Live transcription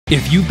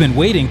If you've been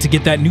waiting to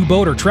get that new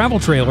boat or travel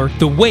trailer,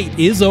 the wait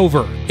is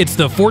over. It's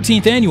the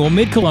 14th annual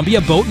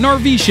Mid-Columbia Boat and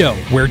RV Show,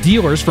 where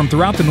dealers from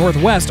throughout the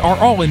Northwest are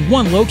all in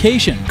one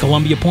location,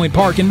 Columbia Point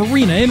Park and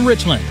Marina in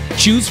Richland.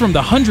 Choose from the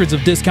hundreds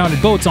of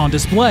discounted boats on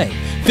display: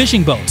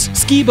 fishing boats,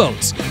 ski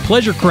boats,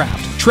 pleasure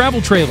craft,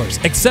 travel trailers,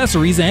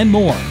 accessories, and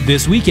more.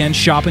 This weekend,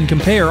 shop and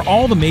compare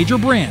all the major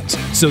brands,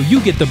 so you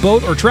get the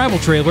boat or travel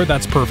trailer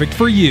that's perfect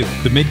for you.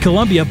 The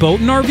Mid-Columbia Boat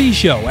and RV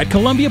Show at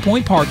Columbia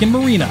Point Park and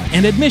Marina,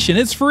 and admission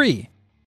is free.